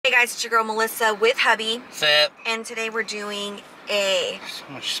guys, it's your girl Melissa with hubby. What's up? And today we're doing a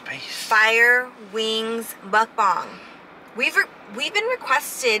So much space. Fire Wings Mukbang. We've been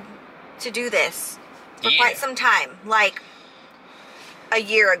requested to do this for quite some time, like a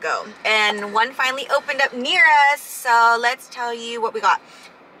year ago. And one finally opened up near us, so let's tell you what we got.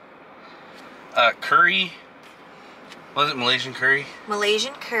 Curry. Was it Malaysian curry?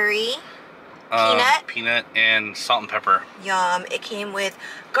 Malaysian curry. Peanut and salt and pepper. Yum. It came with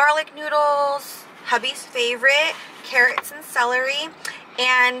garlic noodles, hubby's favorite, carrots and celery,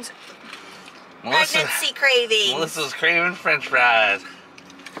 and pregnancy cravings. Melissa's craving french fries.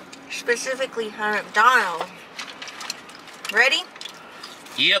 Specifically from McDonald's. Ready?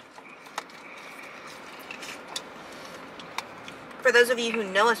 Yep. For those of you who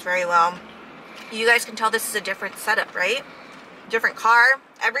know us very well, you guys can tell this is a different setup, right? Different car,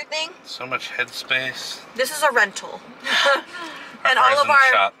 everything. So much headspace. This is a rental. and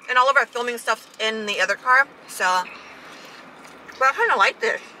all of our filming stuff's in the other car. So, but I kind of like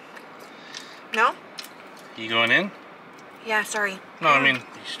this. No? You going in? Yeah, sorry. No, I mean, you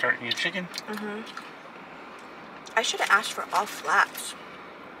starting your chicken? I should have asked for all flats.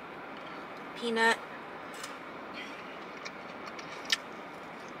 Peanut.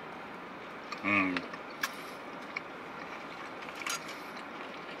 Mmm.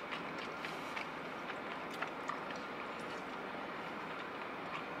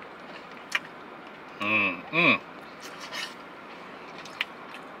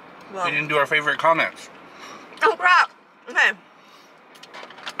 Well, We didn't do our favorite comments. oh crap. Okay.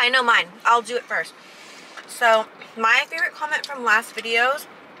 I know mine. I'll do it first. So, my favorite comment from last video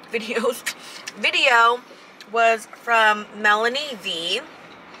was from Melanie V.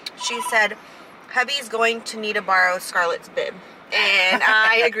 She said, hubby's going to need to borrow Scarlett's bib. And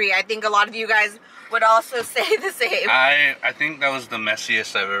I agree. I think a lot of you guys would also say the same. I think that was the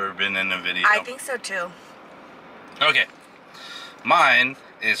messiest I've ever been in a video. I think so too. Okay. Mine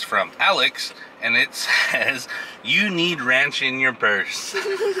is from Alex, and it says, you need ranch in your purse.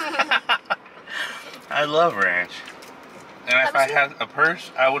 I love ranch. And if I had a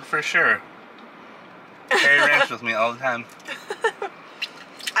purse, I would for sure carry ranch with me all the time.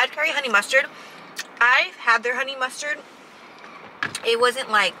 I'd carry honey mustard. I've had their honey mustard. It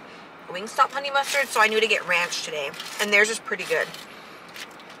wasn't like Wingstop honey mustard, so I knew to get ranch today. And theirs is pretty good.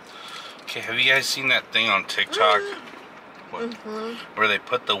 Okay, have you guys seen that thing on TikTok? Where they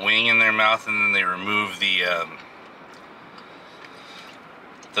put the wing in their mouth and then they remove the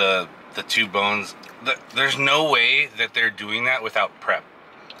two bones. There's no way that they're doing that without prep.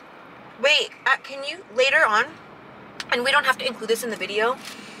 Wait, can you later on, and we don't have to include this in the video,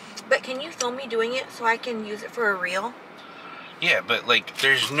 but can you film me doing it so I can use it for a reel? Yeah, but like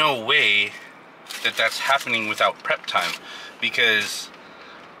there's no way that that's happening without prep time, because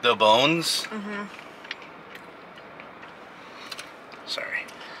the bones sorry,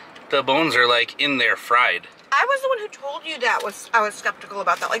 the bones are like in there fried. I was the one who told you that I was skeptical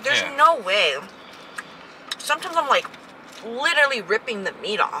about that. Like, there's no way. Sometimes I'm like literally ripping the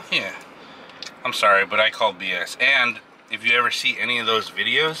meat off. Yeah. I'm sorry, but I call BS. And if you ever see any of those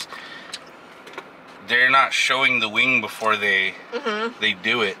videos, they're not showing the wing before they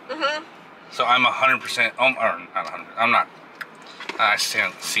do it. So I'm 100%. Or not 100. I'm not. I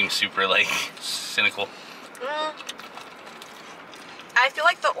seem super like cynical. I feel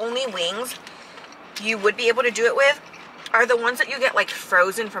like the only wings you would be able to do it with are the ones that you get like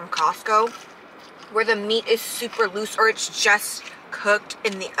frozen from Costco, where the meat is super loose or it's just cooked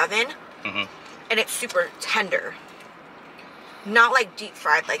in the oven and it's super tender. Not like deep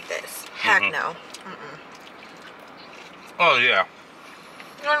fried like this. Heck no. Oh yeah.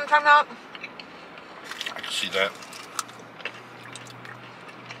 You know what I'm talking about? I can see that.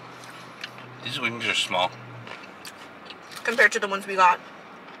 These wings are small compared to the ones we got.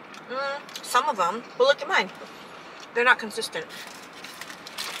 Some of them, but look at mine. They're not consistent.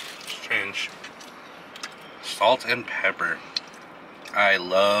 Strange. Salt and pepper. I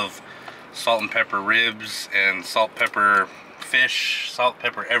love salt and pepper ribs and salt pepper fish, salt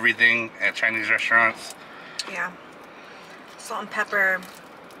pepper everything at Chinese restaurants. Yeah. Salt and pepper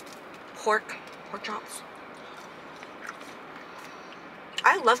pork chops.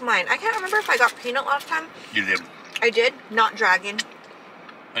 I love mine. I can't remember if I got peanut last time. You did. I did, not dragon.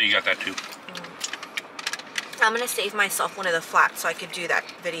 Oh, you got that too. I'm gonna save myself one of the flats so I could do that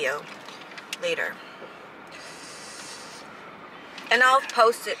video later. And I'll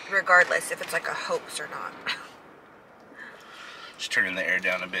post it regardless if it's like a hoax or not. Just turning the air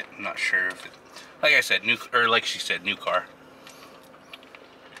down a bit. I'm not sure if it, like I said, like she said, new car.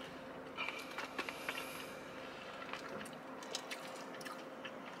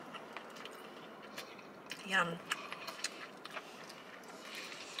 Yum.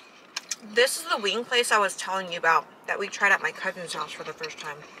 This is the wing place I was telling you about that we tried at my cousin's house for the first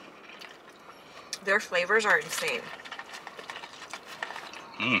time. Their flavors are insane.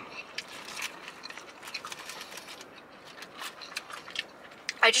 Mmm.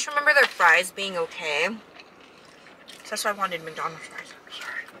 I just remember their fries being okay. So that's why I wanted McDonald's fries.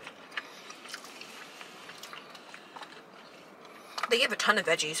 Sorry. They give a ton of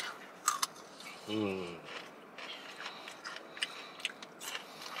veggies. Mmm.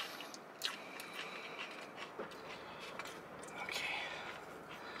 Okay.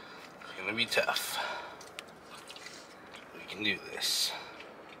 It's gonna be tough. We can do this.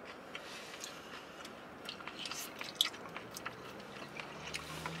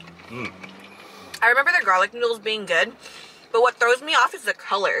 I remember their garlic noodles being good, but what throws me off is the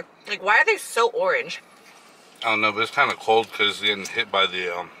color. Like, why are they so orange? I don't know, but it's kind of cold because it's getting hit by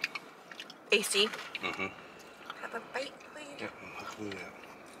the AC. Mm-hmm. Have a bite, please. Yeah.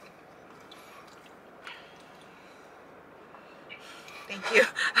 Thank you.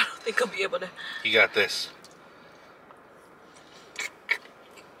 I don't think I'll be able to. You got this.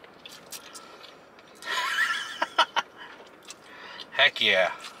 Heck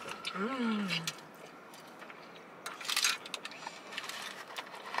yeah. Mmm.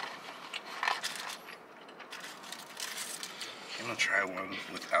 I'm gonna try one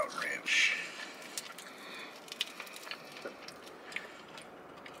without ranch.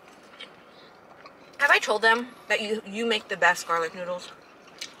 Have I told them that you make the best garlic noodles?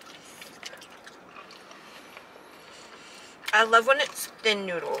 I love when it's thin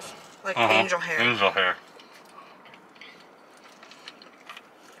noodles, like angel hair. Angel hair.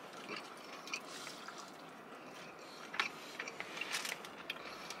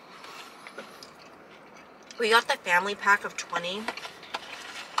 We got the family pack of 20.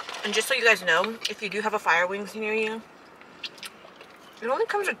 And just so you guys know, if you do have a Fire Wings near you, it only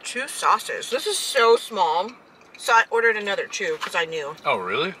comes with 2 sauces. This is so small. So I ordered another 2 because I knew. Oh,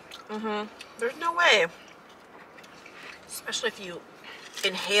 really? Mm-hmm. There's no way. Especially if you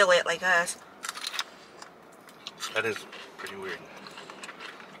inhale it like us. That is pretty weird.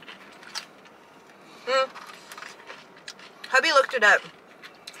 Hubby looked it up.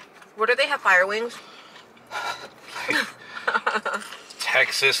 Where do they have Fire Wings?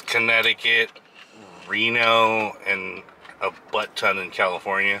 Texas, Connecticut, Reno, and a butt ton in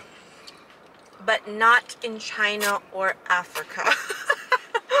California. But not in China or Africa.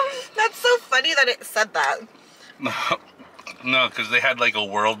 That's so funny that it said that. No, because they had like a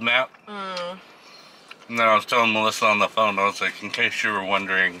world map. And then I was telling Melissa on the phone, I was like, in case you were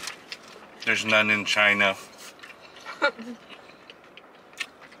wondering, there's none in China.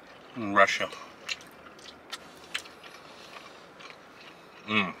 In Russia.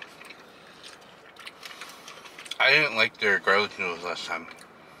 I didn't like their garlic noodles last time.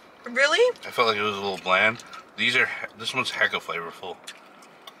 Really? I felt like it was a little bland. This one's hecka flavorful.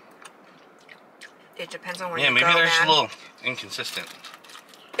 It depends on where Yeah, you go, maybe they're just man. a little inconsistent.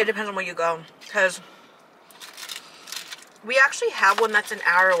 It depends on where you go. Because we actually have one that's an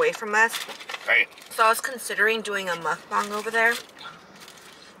hour away from us. Right. So I was considering doing a mukbang over there.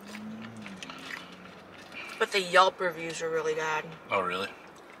 But the Yelp reviews are really bad. Oh, really?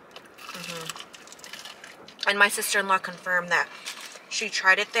 And my sister-in-law confirmed that she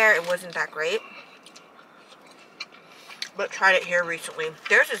tried it there. It wasn't that great. But tried it here recently.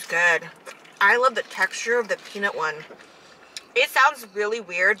 Theirs is good. I love the texture of the peanut one. It sounds really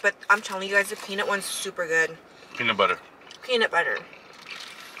weird, but I'm telling you guys, the peanut one's super good. Peanut butter. Peanut butter.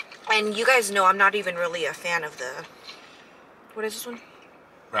 And you guys know I'm not even really a fan of the... What is this one?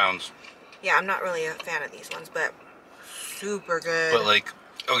 Rounds. Yeah, I'm not really a fan of these ones, but super good. But like,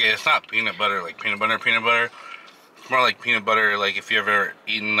 okay, it's not peanut butter, like peanut butter. It's more like peanut butter, like if you ever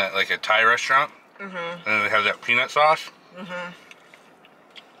eaten at like a Thai restaurant, and they have that peanut sauce.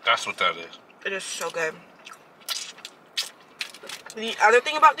 That's what that is. It is so good. The other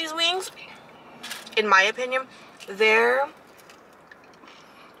thing about these wings, in my opinion, they're...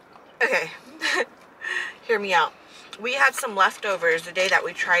 Okay, hear me out. We had some leftovers the day that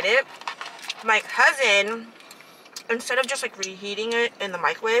we tried it. My cousin, instead of just like reheating it in the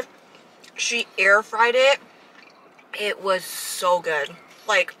microwave, she air fried it. It was so good.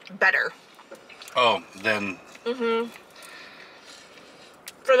 Like, better. Oh, then.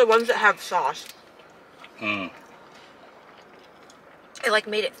 For the ones that have sauce. It like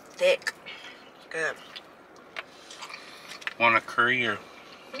made it thick. Good. Want a curry or?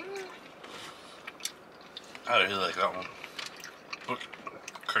 I really like that one. Look,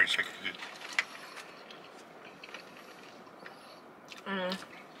 curry's like good.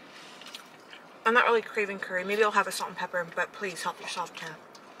 I'm not really craving curry. Maybe I'll have a salt and pepper, but please help yourself to.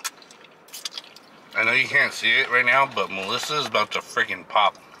 I know you can't see it right now, but Melissa's about to freaking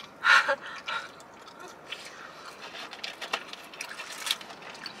pop.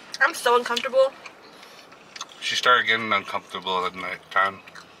 I'm so uncomfortable. She started getting uncomfortable at night time.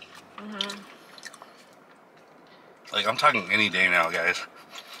 Like, I'm talking any day now, guys.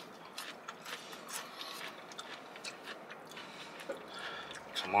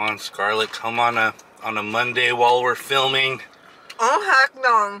 Come on, Scarlett. Come on a Monday while we're filming. Oh, heck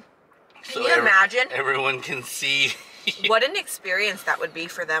no. Can you imagine? Everyone can see. What an experience that would be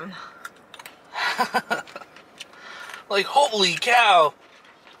for them. Like, holy cow.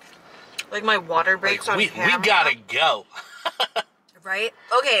 Like my water breaks like, on camera. We gotta go. Right?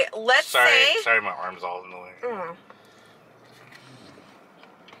 Okay, let's say... Sorry, my arm's all in the way.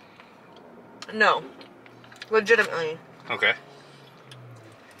 No. Legitimately. Okay.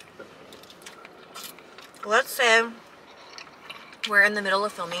 Let's say we're in the middle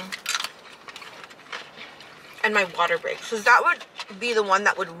of filming and my water breaks. Because that would be the one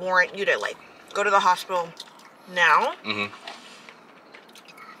that would warrant you to, like, go to the hospital now.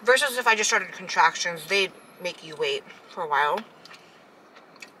 Versus if I just started contractions, they'd make you wait for a while.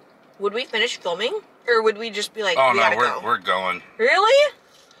 Would we finish filming? Or would we just be like, oh, we no, gotta go? We're going. Really?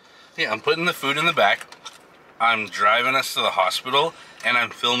 Yeah, I'm putting the food in the back. I'm driving us to the hospital, and I'm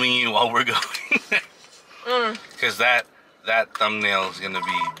filming you while we're going. Because that thumbnail is going to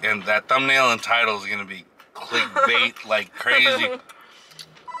be, and that thumbnail and title is going to be clickbait like crazy.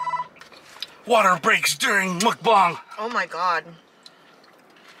 Water breaks during mukbang. Oh my god.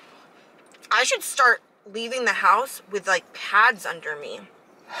 I should start leaving the house with, like, pads under me.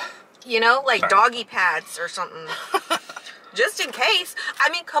 You know, like doggy pads or something. Just in case. I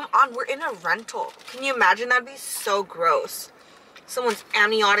mean, come on, we're in a rental. Can you imagine? That'd be so gross. Someone's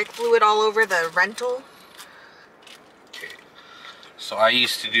amniotic fluid all over the rental. Okay. So I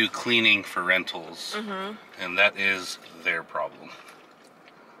used to do cleaning for rentals. And that is their problem.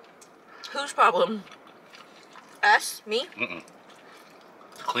 Whose problem? Us? Me? The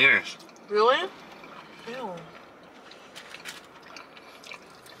cleaners. Really? Ew.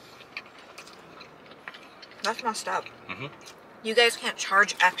 That's messed up. You guys can't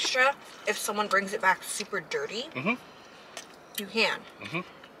charge extra if someone brings it back super dirty? You can.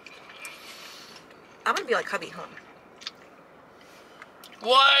 I'm gonna be like hubby, huh?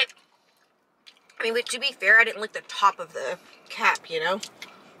 What? I mean, but to be fair, I didn't lick the top of the cap, you know?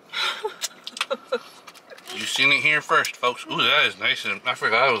 You seen it here first, folks. Ooh, that is nice. And I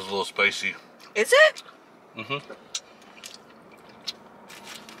forgot it was a little spicy. Is it?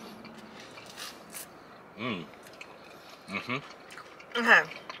 Okay.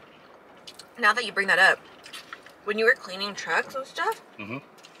 Now that you bring that up, when you were cleaning trucks and stuff,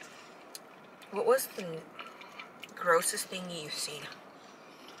 what was the grossest thing you've seen?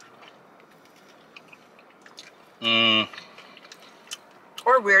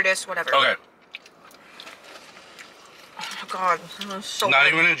 Or weirdest, whatever. Okay. Oh god, I'm so Not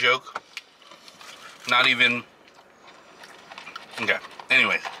weird. even a joke. Not even. Okay.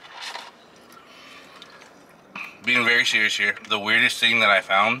 Anyways. Being very serious here, the weirdest thing that I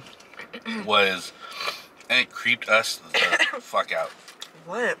found was, and it creeped us the fuck out.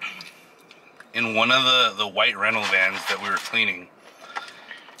 What? In one of the white rental vans that we were cleaning,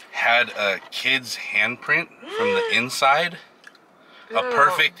 had a kid's handprint from the inside. A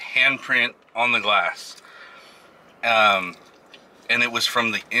perfect handprint on the glass. And it was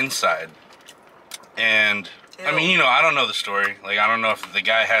from the inside. And I mean, you know, I don't know the story. Like, I don't know if the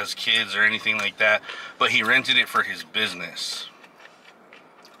guy has kids or anything like that, but he rented it for his business.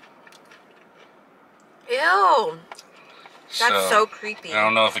 Ew. That's so creepy. I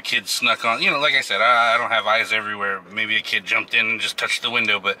don't know if a kid snuck on. You know, like I said, I don't have eyes everywhere. Maybe a kid jumped in and just touched the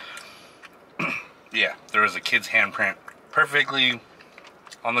window, but yeah, there was a kid's handprint perfectly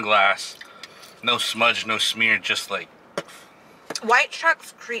on the glass. No smudge, no smear, just like... White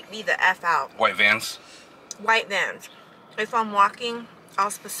trucks creep me the F out. White vans? White vans. If I'm walking, I'll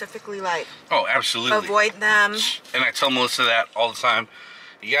specifically, like... Oh, absolutely. Avoid them. And I tell Melissa that all the time.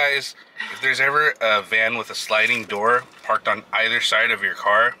 You guys, if there's ever a van with a sliding door parked on either side of your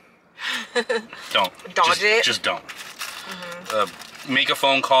car, don't. Dodge it. Just don't. Make a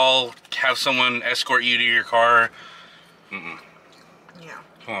phone call, have someone escort you to your car. Yeah.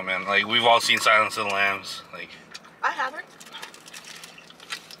 Come on, man. Like, we've all seen Silence of the Lambs. Like, I haven't.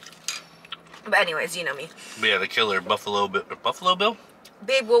 But anyways, you know me. But yeah, the killer, Buffalo Bill?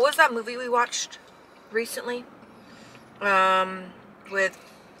 Babe, what was that movie we watched recently? With,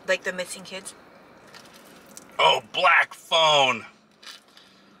 like, the missing kids? Oh, Black Phone.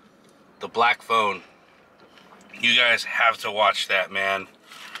 the Black Phone. You guys have to watch that, man.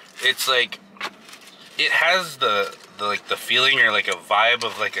 It's like, it has the feeling or like a vibe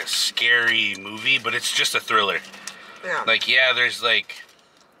of like a scary movie, but it's just a thriller. Yeah. Like, yeah, there's like,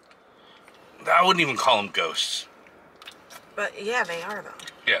 I wouldn't even call them ghosts. But yeah, they are though.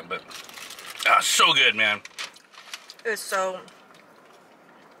 Yeah, but so good, man. It was so.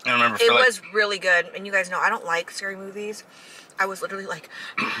 I remember. It was really good, and you guys know I don't like scary movies. I was literally like.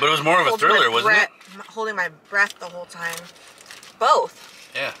 But it was more of a thriller, wasn't it? Holding my breath the whole time.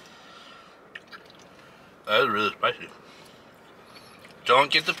 Both. Yeah. That was really spicy.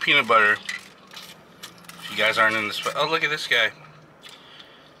 Don't get the peanut butter. If you guys aren't in this. Oh, look at this guy.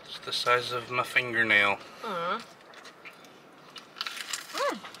 It's the size of my fingernail.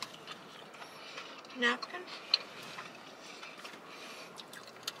 Napkin.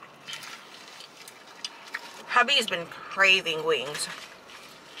 Hubby's been craving wings.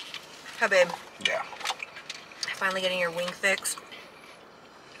 Hi, babe. Yeah. Finally getting your wing fix.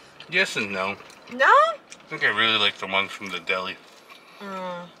 Yes and no. No? I think I really like the ones from the deli.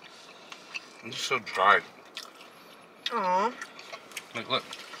 It's so dry. Aww. Like, look.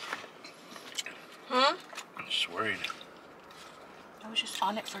 I'm just worried. I was just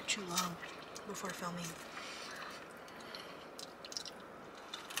on it for too long before filming.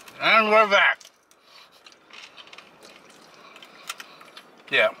 And we're back.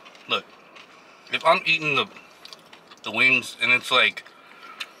 Yeah, look. If I'm eating the wings and it's like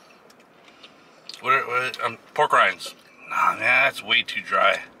pork rinds. Nah, man, that's way too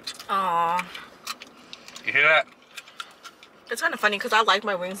dry. Aww. You hear that? It's kind of funny because I like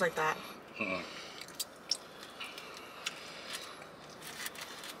my wings like that.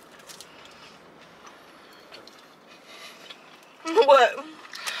 What?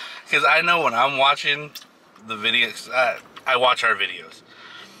 Because I know when I'm watching the videos, I watch our videos.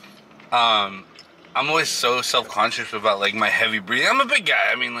 I'm always so self-conscious about like my heavy breathing. I'm a big guy.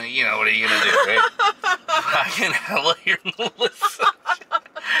 I mean, like, you know, what are you gonna do, right? I can hella hear Melissa.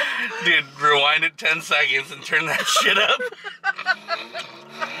 Dude, rewind it 10 seconds and turn that shit up.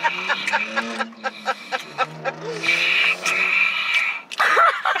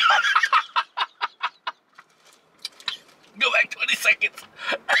 Go back 20 seconds.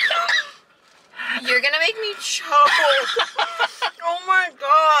 You're gonna make me choke. Oh my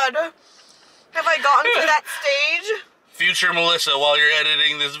god. Have I gotten to that stage? Future Melissa, while you're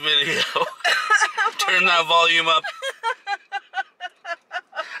editing this video, turn that volume up.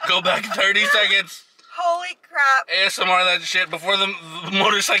 Go back 30 seconds. Holy crap. ASMR that shit before the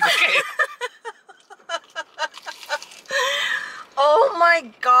motorcycle came. Oh my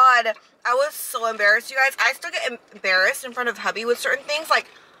god. I was so embarrassed, you guys. I still get embarrassed in front of hubby with certain things. Like,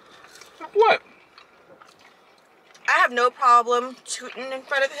 what? I have no problem tooting in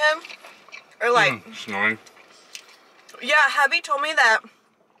front of him. Or like... snoring. Yeah, hubby told me that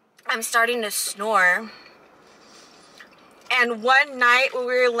I'm starting to snore. And one night when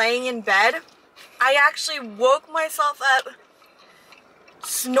we were laying in bed, I actually woke myself up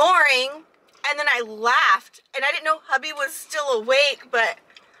snoring, and then I laughed. And I didn't know hubby was still awake, but...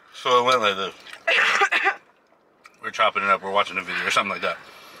 So it went like this. We're chopping it up, we're watching a video or something like that.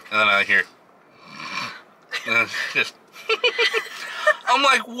 And then I hear... And it's just... I'm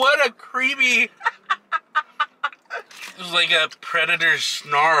like, what a creepy... It was like a predator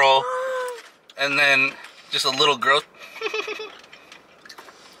snarl. And then just a little girl...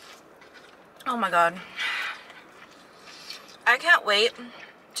 Oh my god. I can't wait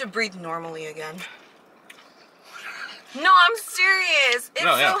to breathe normally again. No, I'm serious. It's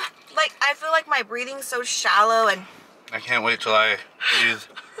yeah. so, like, I feel like my breathing's so shallow and... I can't wait till I breathe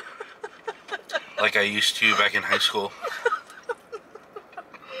like I used to back in high school.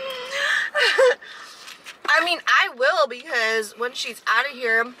 I mean, I will, because when she's out of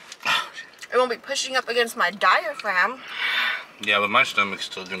here, it won't be pushing up against my diaphragm. Yeah, but my stomach's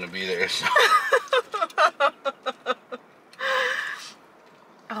still gonna be there, so...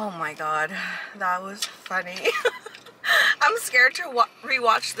 Oh my god, that was funny. I'm scared to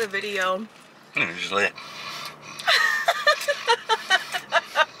rewatch the video. Just like...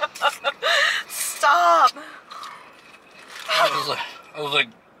 Stop! I was like,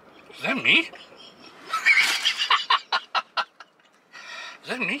 is that me? Is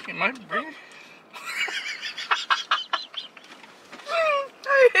that me? Am I breathing?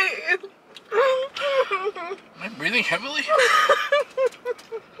 I hate you. Am I breathing heavily?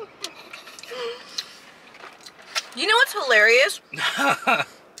 You know what's hilarious?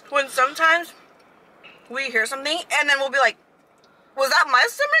 When sometimes we hear something and then we'll be like, was that my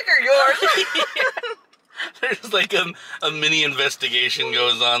stomach or yours? there's like a mini investigation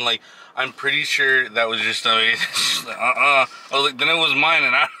goes on. Like, I'm pretty sure that was just a... She's like, I was like, then it was mine,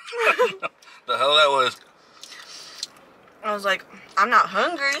 and I don't know the hell that was. I was like, I'm not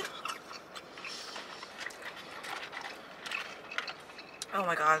hungry. Oh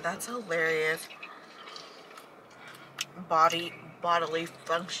my god, that's hilarious. Bodily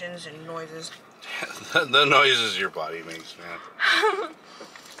functions and noises. The noises your body makes, man.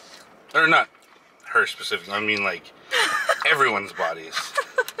 Or not her specifically. I mean, like, everyone's bodies.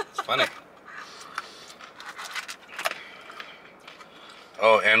 It's funny.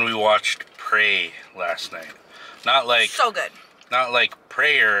 Oh, and we watched Prey last night. Not like... So good. Not like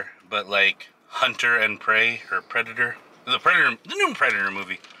Prayer, but like Hunter and Prey, or Predator. The new Predator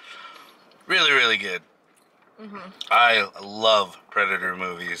movie. Really, really good. I love Predator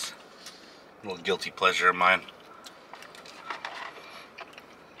movies. A little guilty pleasure of mine.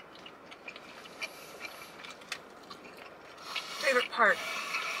 Favorite part?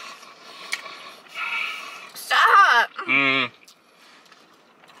 Stop!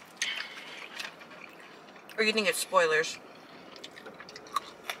 Or you think it's spoilers?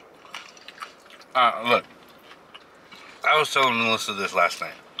 Look. I was telling Melissa this last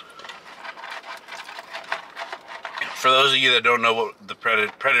night. For those of you that don't know what the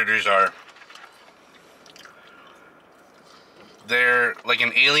predators are, they're like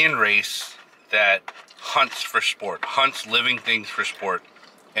an alien race that hunts for sport, hunts living things for sport,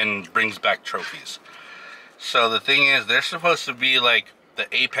 and brings back trophies. So the thing is, they're supposed to be like the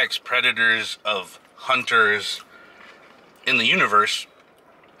apex predators of hunters in the universe,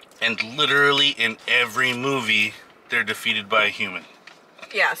 and literally in every movie, they're defeated by a human.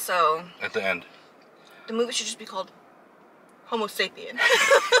 Yeah, so... At the end. The movie should just be called Homo sapien.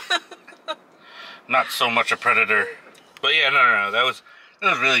 Not so much a predator. But yeah, no. That was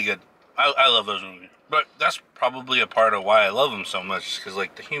really good. I love those movies. But that's probably a part of why I love them so much, because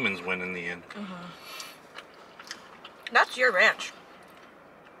like the humans win in the end. That's your ranch.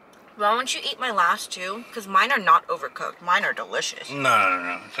 Why don't you eat my last two? Because mine are not overcooked. Mine are delicious.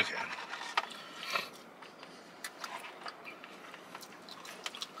 No. It's okay.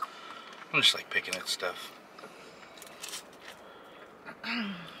 I'm just like picking at stuff.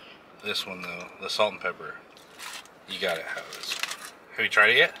 This one though, the salt and pepper, you gotta have this. Have you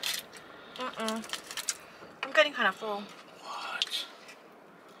tried it yet? I'm getting kind of full. What?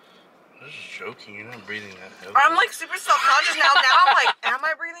 I was just joking. You're not breathing that heavy. I'm like super self-conscious now. Now I'm like, am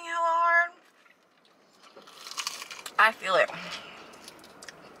I breathing hella hard? I feel it.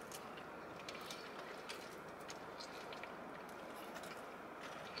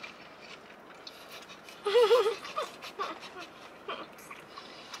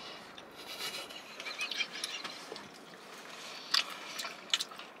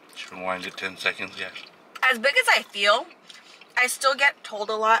 Just rewind it 10 seconds, yeah. As big as I feel, I still get told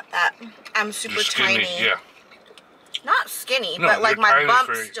a lot that I'm super You're skinny, tiny. yeah. Not skinny, No, but like you're my tiny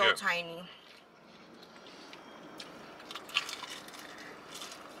bump's for- still yeah. tiny.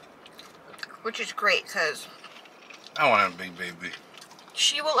 Which is great, because I want a big baby.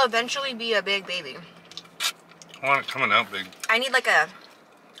 she will eventually be a big baby. I want it coming out big. I need like a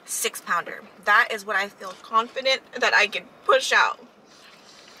 6-pounder. That is what I feel confident that I can push out.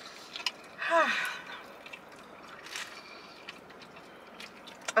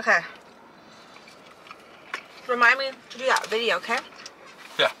 Okay. Remind me to do that video, okay?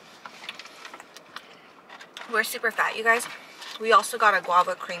 Yeah. We're super fat, you guys. We also got a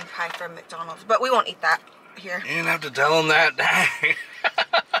guava cream pie from McDonald's, but we won't eat that here. You didn't have to tell them that.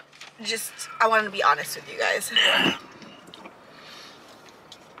 Just, I wanted to be honest with you guys.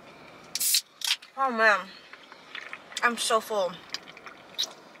 Oh man, I'm so full.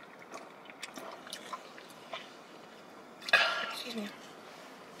 Excuse me.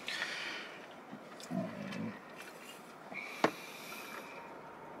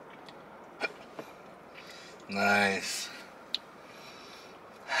 Nice.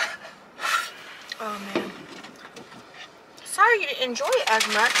 Oh man. Sorry you didn't enjoy it as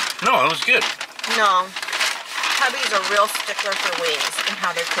much. No, it was good. No. Hubby's a real stickler for wings and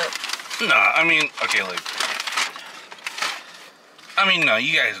how they're cooked. No, I mean, okay, like, no,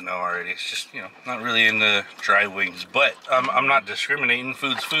 you guys know already. It's just, you know, not really into dry wings. But I'm not discriminating.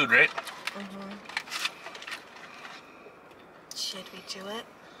 Food's food, right? Should we do it?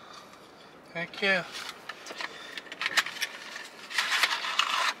 Heck yeah.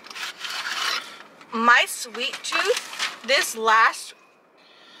 My sweet tooth this last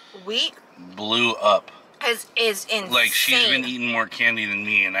week Blew up. is insane. Like, she's been eating more candy than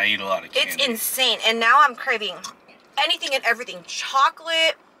me, and I eat a lot of candy. It's insane. And now I'm craving anything and everything.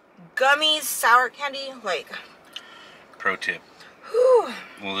 Chocolate, gummies, sour candy, like. Pro tip. Whew.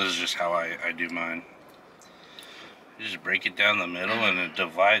 Well, this is just how I do mine. You just break it down the middle and it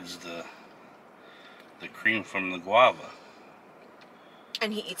divides the cream from the guava.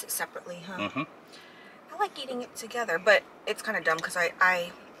 And he eats it separately, huh? Mm-hmm. I like eating it together, but it's kind of dumb because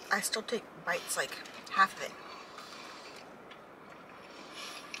I still take bites, like half of it.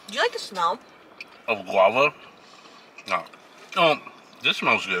 Do you like the smell? Of guava? No. Oh, this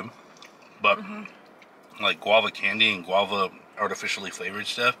smells good. But like guava candy and guava artificially flavored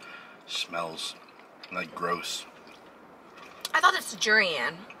stuff smells like gross. I thought it's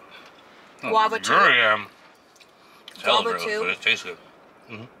durian. Guava too. Durian. Guava gross, too. but it tastes good.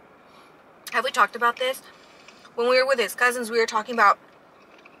 Have we talked about this? When we were with his cousins, we were talking about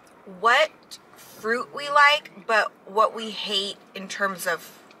what fruit we like, but what we hate in terms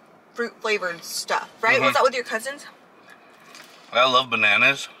of fruit flavored stuff, right? Was that with your cousins? I love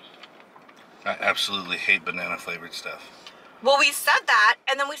bananas. I absolutely hate banana flavored stuff. Well, we said that,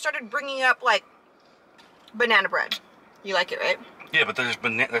 and then we started bringing up like banana bread. You like it, right? Yeah, but there's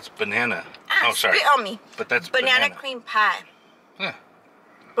that's banana. Ah, oh, sorry. spit on me. But that's banana cream pie. Yeah.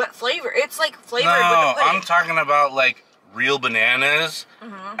 But flavor, it's like flavored with No, the pudding. I'm talking about like real bananas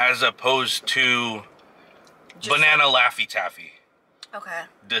as opposed to Just banana Laffy Taffy. Okay.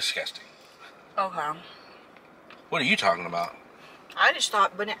 Disgusting. Okay. What are you talking about? I just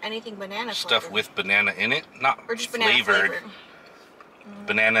thought anything banana Stuff flavored. with banana in it? Not Or just flavored. banana flavored.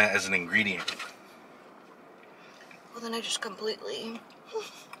 Banana as an ingredient. Well, then I just completely...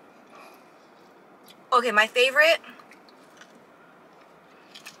 Okay, my favorite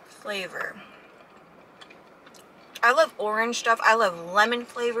flavor. I love orange stuff. I love lemon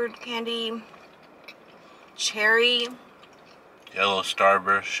flavored candy. Cherry. Yellow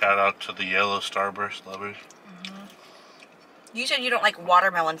Starburst. Shout out to the Yellow Starburst lovers. You said you don't like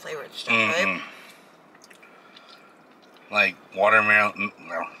watermelon flavored stuff, right? Like watermelon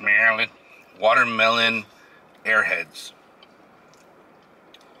Airheads.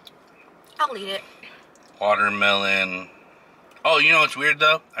 I'll eat it. Watermelon. Oh, you know what's weird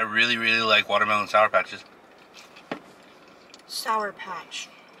though? I really, really like watermelon Sour Patches. Sour Patch.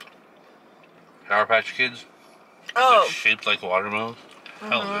 Sour Patch Kids. Oh. Like shaped like watermelon.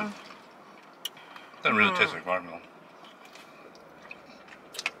 Hell, dude. Doesn't really taste like watermelon.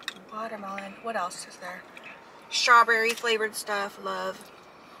 Watermelon. What else is there? Strawberry flavored stuff. Love.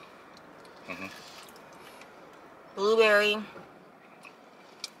 Blueberry.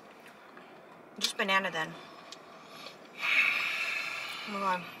 Just banana then. Move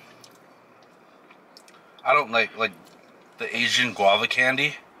on. I don't like the Asian guava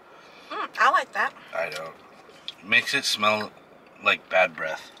candy. I like that. I don't. It makes it smell like bad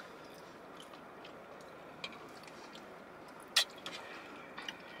breath.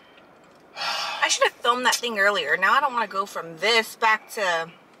 I should have filmed that thing earlier. Now I don't want to go from this back to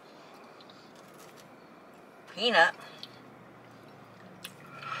peanut.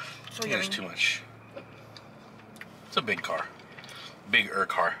 So There's too much. It's a big car. Bigger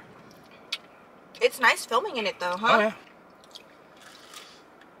car. It's nice filming in it though, huh? Oh yeah.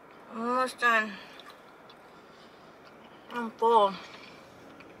 Almost done. I'm full.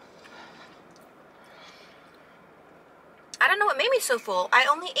 I don't know what made me so full. I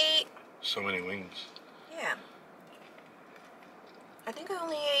only ate... So many wings. Yeah. I think I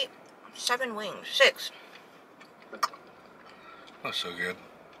only ate 7 wings. 6. That's so good.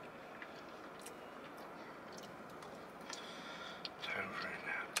 Time for a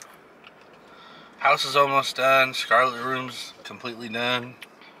nap. House is almost done. Scarlet Room's completely done.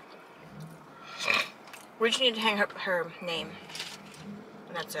 We just need to hang up her name.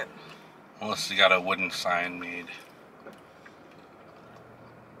 And that's it. Melissa got a wooden sign made.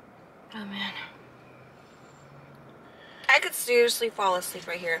 Oh man. I could seriously fall asleep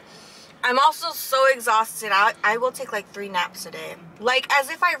right here. I'm also so exhausted. I will take like 3 naps a day. Like as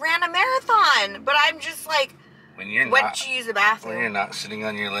if I ran a marathon. But I'm just like, When you're went to use the bathroom. When you're not sitting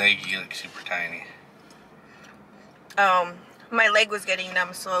on your leg, you look super tiny. My leg was getting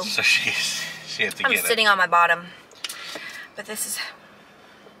numb, so So she had to I'm get it. sitting on my bottom. But this is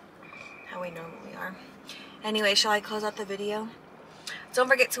how we normally are. Anyway, shall I close out the video? Don't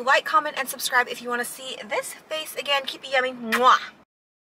forget to like, comment, and subscribe if you want to see this face again. Keep it yummy. Mwah!